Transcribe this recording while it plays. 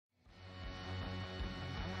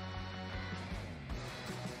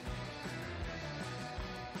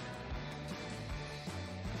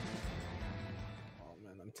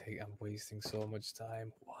I'm wasting so much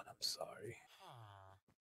time. One, I'm sorry.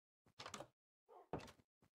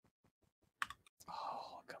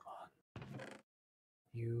 Oh, come on.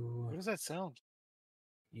 What does that sound?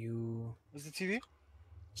 You. Is it TV?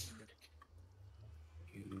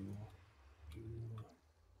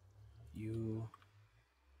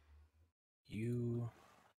 You.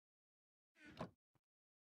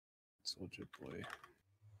 Soldier boy.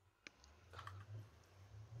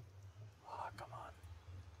 Ah, come on.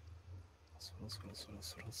 What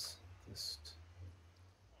else? This.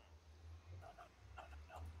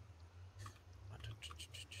 No.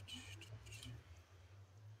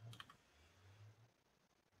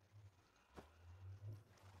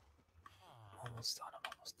 I'm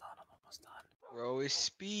almost done. Bro is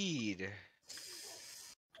speed.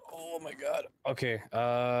 Oh my god. Okay.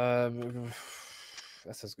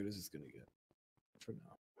 That's as good as it's gonna get for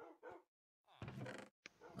now.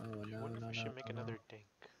 I wonder if we should make another dink,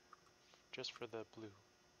 just for the blue,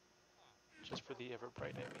 just for the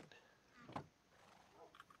Everbright. I mean.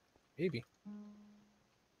 Maybe.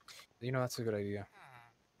 You know, that's a good idea.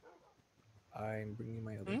 I'm bringing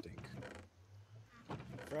my other dink.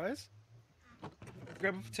 Fries?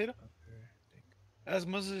 Grab a potato. Dink. As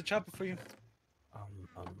Moses to chop it for you.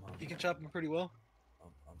 He can chop them pretty well.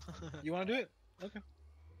 You want to do it? Okay.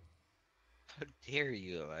 How dare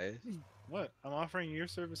you, Elias? What? I'm offering your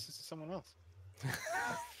services to someone else.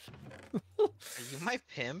 Are you my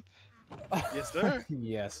pimp? Yes, sir.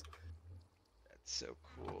 Yes. That's so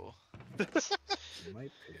cool. My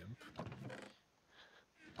pimp.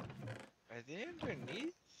 Are they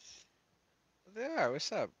underneath? They are.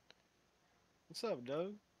 What's up? What's up,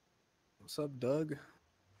 Doug? What's up, Doug?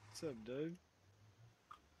 What's up, Doug?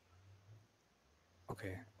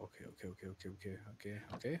 Okay.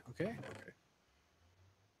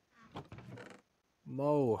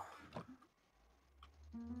 Mo.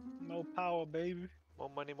 No power, baby. More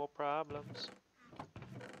money, more problems.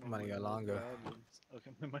 Money got longer. Problems.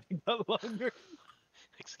 Okay, my money got longer.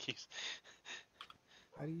 Excuse.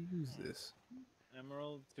 How do you use this?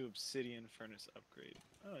 Emerald to obsidian furnace upgrade.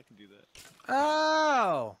 Oh, I can do that.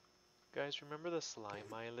 Oh! Guys, remember the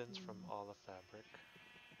slime islands from All of Fabric?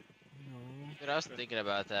 No. Dude, I was thinking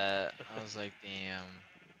about that. I was like, damn.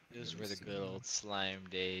 Those were the good old slime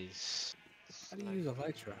days. How do you use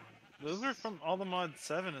Elytra? Those are from all the mod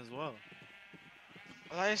 7 as well.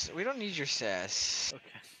 Elias, we don't need your sass.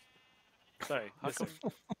 Okay. Sorry. How Yes, sir.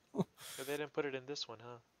 come they didn't put it in this one,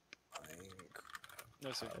 huh?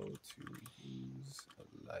 No, sir. How to use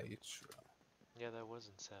Elytra. Yeah, that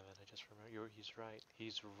wasn't 7. I just remember. He's right.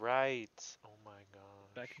 He's right. Oh my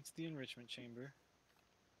god. Back into the enrichment chamber.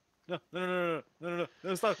 No,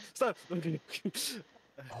 stop.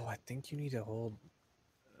 Oh, I think you need to hold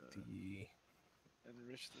the.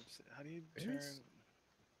 Enrich the. How do you turn?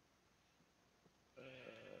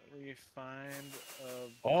 Refined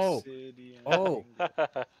obsidian. Oh!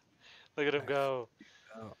 Look at him go.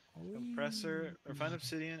 Compressor, refined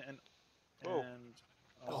obsidian, and. Oh.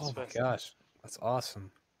 Oh my gosh, that's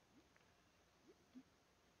awesome.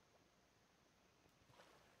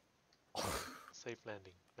 Safe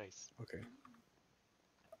landing. Nice. Okay.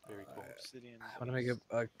 Very cool. Obsidian. I want to make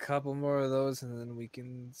a couple more of those and then we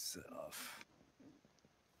can set off.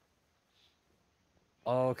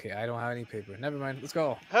 Okay, I don't have any paper. Never mind. Let's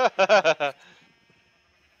go. Did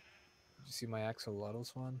you see my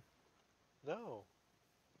axolotls one? No.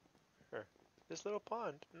 Here. This little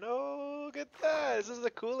pond. No, look at that. This is a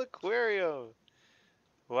cool aquarium.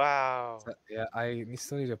 Wow. Yeah, I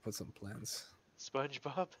still need to put some plants.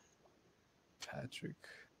 SpongeBob. Patrick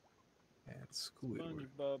and Squidward.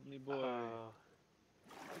 SpongeBob, me boy.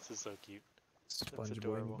 This is so cute.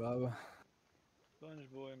 SpongeBob and Bob.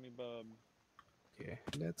 SpongeBob, me Bob. Okay,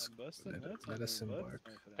 let us embark.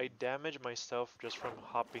 I damaged myself just from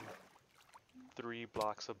hopping 3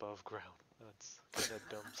 blocks above ground. That's kind of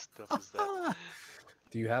dumb stuff is that.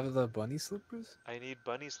 Do you have the bunny slippers? I need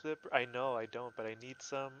bunny slipper. I know I don't, but I need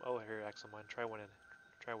some. Oh, here, Axelmon, try one of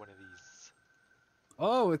these.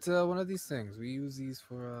 Oh, it's one of these things. We use these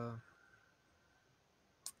for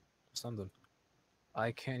something.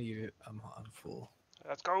 I can't eat it. I'm full.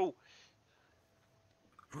 Let's go.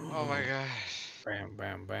 Oh my gosh. Bam,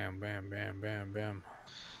 bam, bam, bam, bam, bam, bam.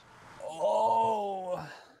 Oh!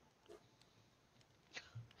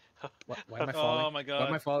 Why am I falling? Oh my god. Why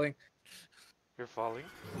am I falling? You're falling?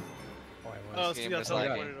 Oh, I was. Oh, so you got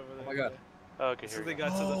teleported over there. Oh my god. Okay, So here they we go.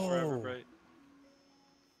 got to the forever bright.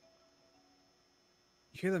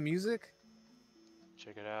 You hear the music?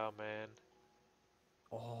 Check it out, man.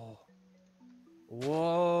 Oh.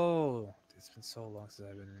 Whoa. It's been so long since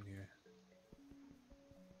I've been in here.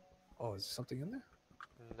 Oh, is there something in there?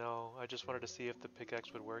 No, I just wanted to see if the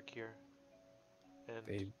pickaxe would work here.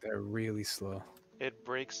 And They're really slow. it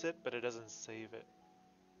breaks it, but it doesn't save it.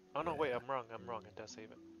 Oh no, wait, I'm wrong. It does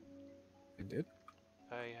save it. It did?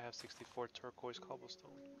 I have 64 turquoise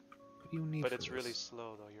cobblestone. What do you need But for it's really this?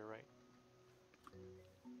 slow though, you're right.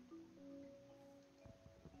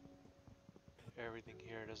 Everything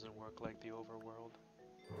here doesn't work like the overworld.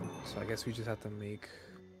 So I guess we just have to make...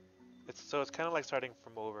 It's kind of like starting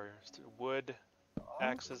from over. Wood,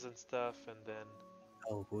 axes and stuff, and then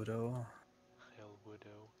El Widow. El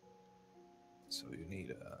Widow. So you need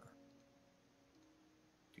do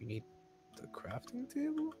you need the crafting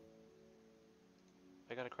table?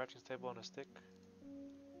 I got a crafting table on a stick.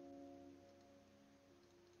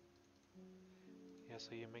 Yeah,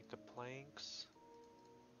 so you make the planks.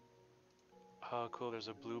 Oh, cool. There's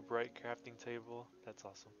a blue bright crafting table. That's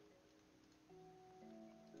awesome.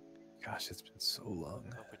 Gosh, it's been so long.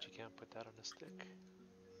 Oh, but you can't put that on a stick.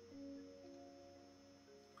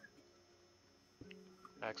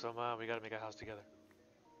 Axoma, we gotta make a house together.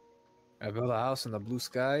 I build a house in the blue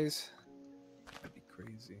skies. That'd be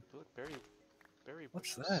crazy. Look, berry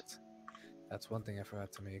What's bushes. that? That's one thing I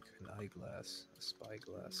forgot to make. An eyeglass. A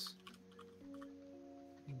spyglass.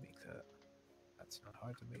 Let me make that. That's not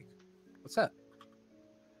hard to make. What's that?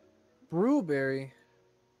 Brewberry.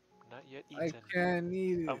 Not yet I eaten. can't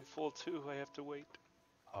eat it. I'm full too. I have to wait.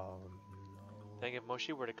 Oh no. Dang, if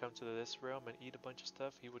Moshi were to come to this realm and eat a bunch of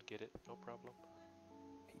stuff, he would get it. No problem.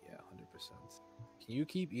 Yeah, 100%. Can you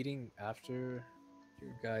keep eating after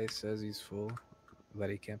your guy says he's full? That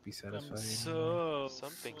he can't be satisfied? So Some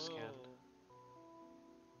things can.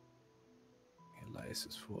 Elias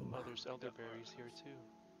is full. Oh, there's elderberries here too.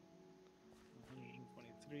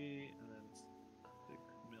 123 and then 6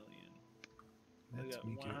 million. Let's I got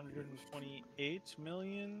make it 128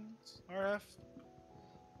 million RF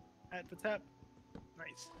at the tap.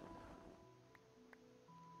 Nice.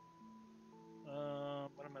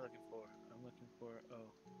 What am I looking for? I'm looking for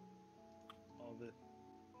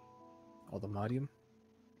all the modium?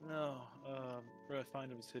 no,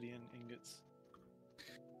 refined obsidian ingots.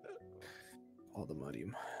 All the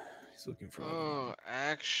modium. He's looking for all Oh,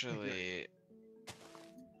 actually,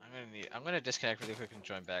 I'm gonna disconnect really quick and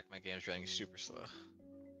join back. My game's running super slow.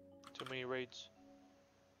 Too many raids.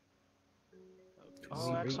 the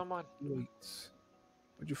Oh, modium. Axomon. Wait.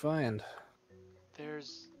 What'd you find?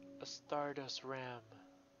 There's a Stardust Ram.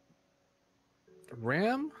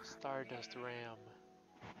 Ram? Stardust Ram.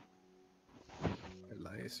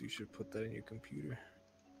 Elias, you should put that in your computer.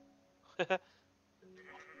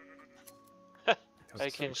 I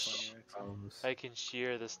can Problems. I can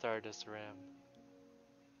shear the Stardust Ram.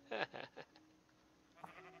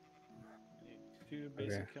 Two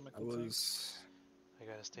basic Okay, chemical tanks. I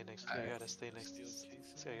gotta stay next to you. I gotta stay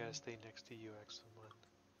next to you, Axomon.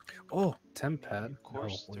 Oh, temp pad.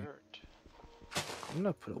 Coarse No, wait. dirt.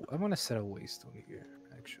 I'm gonna set a waystone here,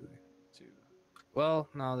 actually. 2. Well,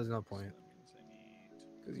 no, there's no So point. that means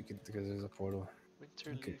I need Because there's a portal.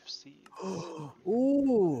 Winter Okay. leaf seeds.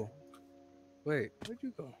 Ooh! Wait, where'd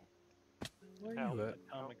you go? Where are Ow. you at?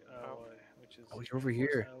 atomic alloy, which is Oh, you're over quartz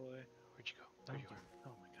here. alloy. Where'd you go? There you are.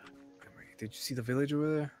 Oh my god. Did you see the village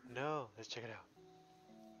over there? No, let's check it out.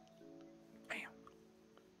 Bam.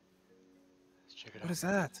 Let's check it What out. is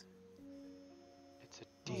that? It's a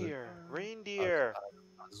deer. Reindeer.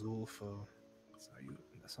 Zulfo.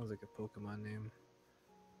 That sounds like a Pokemon name.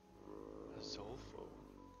 A Zolfo.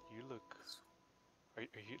 You look. Are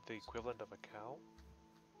you the equivalent of a cow?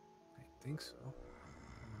 I think so.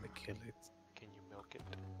 I'm gonna kill it. Can you milk it?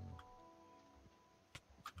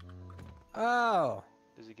 Oh!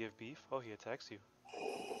 Does he give beef? Oh, he attacks you.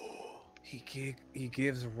 He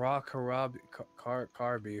gives raw car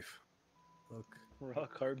beef. Look,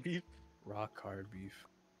 Rock hard beef. raw car beef.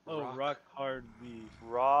 Oh, Rock. rock hard beef.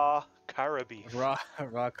 Raw cara beef.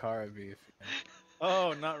 Raw car beef.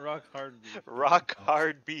 Oh, not rock hard beef. Rock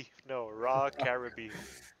hard beef. No, raw cara beef.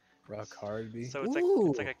 Raw hard beef. So Ooh!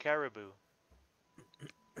 it's like a caribou.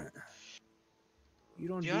 You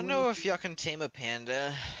don't Do y'all do know anything? if y'all can tame a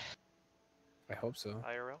panda? I hope so.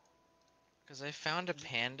 IRL. Because I found a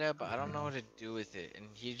panda, but I don't know what to do with it, and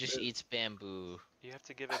he just eats bamboo. You have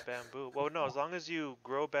to give it bamboo. Well, no, as long as you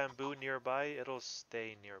grow bamboo nearby, it'll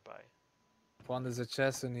stay nearby. Juan, there's a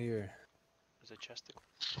chest in here. There's a chest.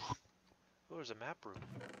 Oh, there's a map room.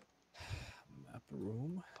 Map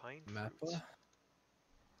room. Pine Mappa. fruits.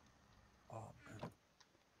 Oh man.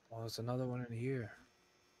 Oh, there's another one in here.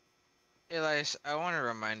 Elias, I want to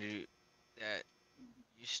remind you that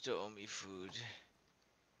you still owe me food.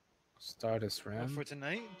 Stardust Oh, Ram. for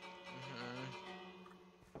tonight?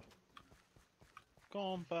 Mm-hmm.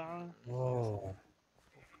 Compa. Whoa.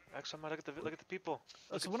 Axel, look at the people.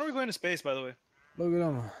 So when are we going to space, by the way? Look at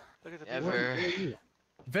them. Look at the people. Ever. Where are you?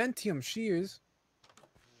 Ventium shears.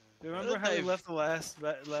 Do you remember how we left the last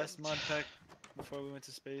mod pack before we went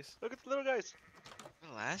to space? Look at the little guys.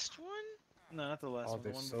 The last one? No, not the last Oh, one. The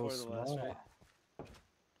they're one so before the last, small. right?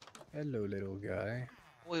 Hello, little guy.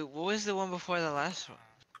 Wait, what was the one before the last one?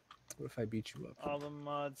 What if I beat you up? All the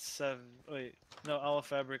mod 7. Wait, no, all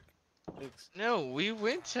fabric. 6. No, we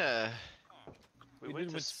went to. We We went did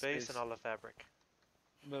to went to space space. and all the fabric.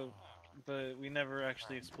 But we never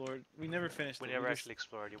actually explored. We never finished. We it. never just- actually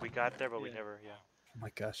explored it. We got there, but we Yeah. never. Yeah. Oh my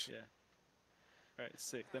gosh. Yeah. All right,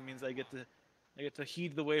 sick. That means I get to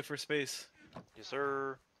heed the way for space. Yes,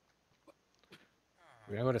 sir.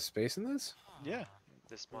 We're gonna go to space in this? Yeah.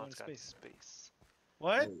 This We're going mod's to got space. space.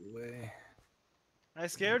 What? No way. I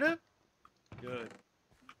scared him? Good.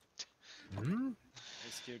 Hmm? I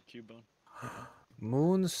scared Cubone.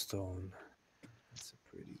 Moonstone. That's a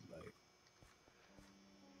pretty light.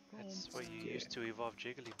 That's what you used to evolve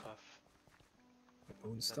Jigglypuff. Nothing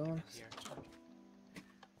Moonstone? in here.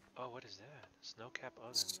 Oh, what is that? Snowcap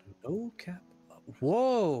oven. Snow cap.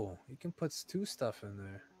 Whoa! You can put two stuff in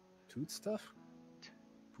there. Toot stuff?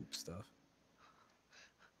 Poop stuff.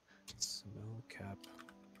 Snow cap.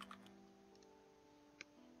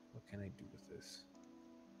 What can I do with this?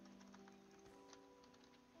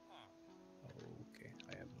 Okay,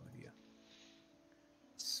 I have no idea.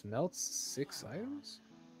 Smelts 6 items?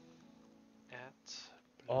 At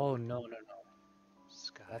Oh, no.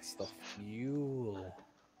 skies. That's the fuel.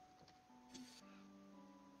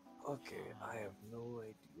 Okay, I have no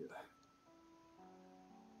idea.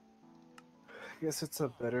 I guess it's a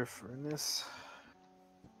better furnace.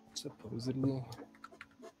 Supposedly.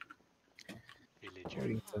 Villager.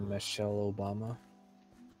 According to Michelle Obama.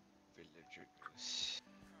 Villagers.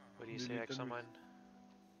 What do you Did say, it come- Axelman?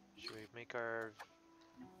 Should we make our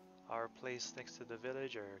place next to the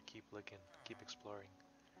village, or keep looking, keep exploring?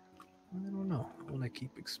 I don't know. I want to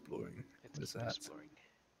keep exploring. Let's What is keep that? exploring.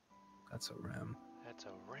 That's a ram. That's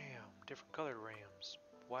a ram. Different colored rams.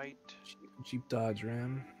 White, Jeep Dodge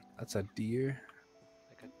Ram. That's a deer.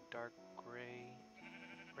 like a dark gray.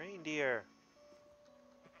 Reindeer.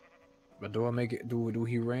 But do I make it? Do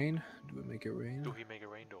he rain? Do we make it rain? Do he make a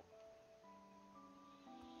rain dome?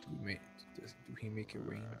 Do he make it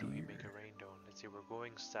rain? Do we make a rain dome? Let's see. We're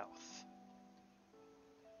going south.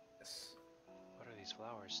 Yes. What are these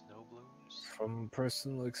flowers? Snow blooms. From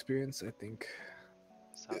personal experience, I think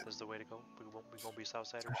South is the way to go. We won't be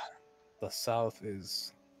Southsiders. the South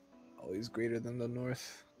is always greater than the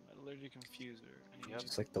North. Metallurgy confuser. Yep.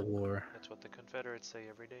 Just like the war. That's what the Confederates say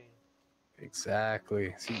every day.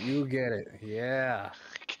 Exactly. See, you get it. Yeah.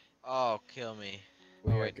 Oh, kill me.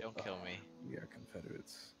 We Oh, are wait, co- don't kill me. We are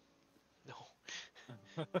Confederates. No.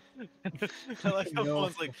 I like how No.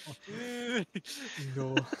 one's like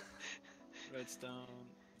No. redstone,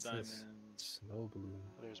 This is diamond, Snow bloom.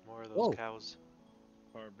 There's more of those Whoa. cows.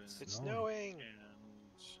 carbon, It's Snowing. snowing.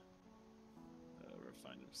 and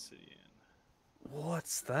refined obsidian.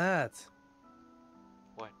 What's that?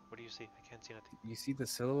 What? What do you see? I can't see nothing. You see the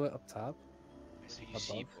silhouette up top? I see, Above?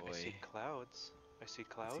 Sheep I see boy. clouds. I see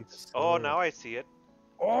clouds. the Oh, silhouette. now I see it.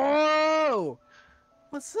 Oh!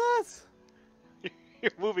 What's that?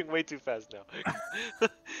 You're moving way too fast now.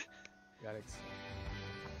 Got excited.